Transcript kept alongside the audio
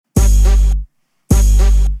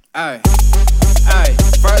Ay, ay,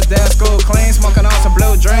 first day of school clean, smoking on some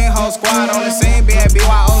blue dream. Whole squad on the scene,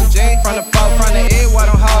 BABYOG. From the folk, from the E, where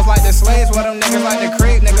them hoes like the slaves, where them niggas like the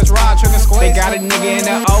creep, niggas ride, trigger squeeze. They got a nigga in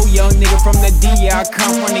the O, young nigga from the D. Yeah, I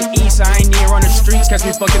come from the East, I ain't near on the streets. Catch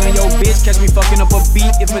me fucking on your bitch, catch me fucking up a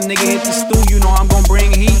beat. If a nigga hit the stool, you know I'm gon'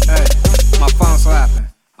 bring heat. Hey, my phone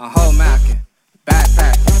slapping, a whole mackin',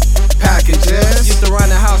 backpacking, packages. Used to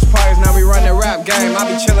run the house parties, now we run the rap game. I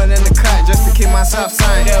be chillin' in the cut just to keep myself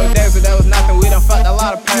sane. There were days where there was nothing, we done fucked a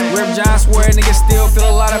lot of pain. Rip John swear niggas still feel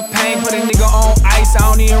a lot of pain. Put a nigga on ice, I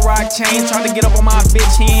don't even rock chain. Try to get up on my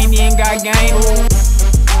bitch, he ain't even got game.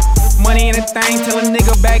 Money ain't a thing, tell a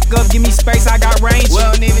nigga back up, give me space, I got range. We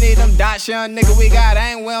don't even need them dots, young nigga, we got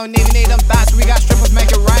aim. We don't even need them thoughts, we got strippers, make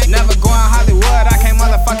it rain. Never going Hollywood, I can't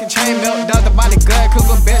motherfucking chain milk. Does the body good,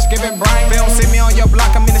 cougar bitch, giving brain. If you don't see me on your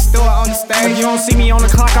block, I'm in the store on the stage. If you don't see me on the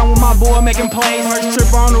clock, I'm with my boy making plays. First trip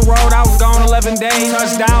on the road, I was gone 11 days.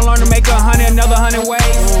 Touchdown, learn to make 100, another 100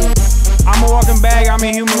 ways. I'm a walking bag, I'm a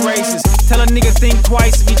human racist. Tell a nigga think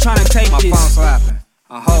twice if he tryna take my this. My phone slapping,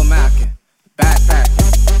 a whole mackin', backpacking,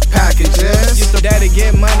 packages. Used to daddy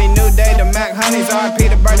get money, new day, the Mac honeys. RP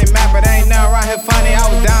the Bernie Mac, but ain't nothing right here funny. I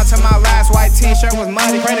was down to my last white t-shirt was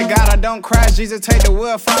muddy. Pray to God I don't crash, Jesus take the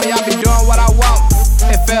wheel from me. I be doing what I want,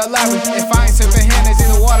 it felt lovely. If I ain't sipping hen, it's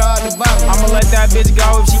either water or the bubble. I'ma let that bitch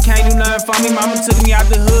go if she can't do nothing for me. Mama took me out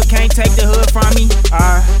the hood, can't take the hood from me.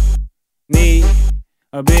 I need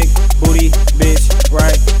a big booty bitch,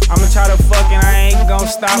 right? I'ma try to fuck and I ain't gon'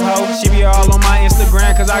 stop, ho. She be all on my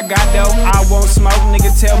Instagram cause I got dope. I won't smoke,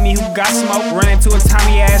 nigga tell me who got smoke. Ran into a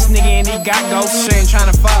Tommy ass nigga and he got ghost. She ain't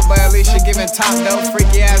tryna fuck, but at least she giving top dope.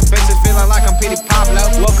 Freaky ass bitches feeling like I'm Petey Pablo.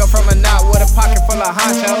 Woke up from a knot with a pocket full of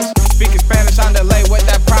honchos. Speaking Spanish on delay with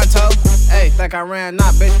that pronto. Hey, think I ran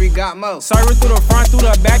not, bitch, we got mo. Serve through the front, through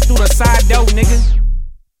the back, through the side door, nigga.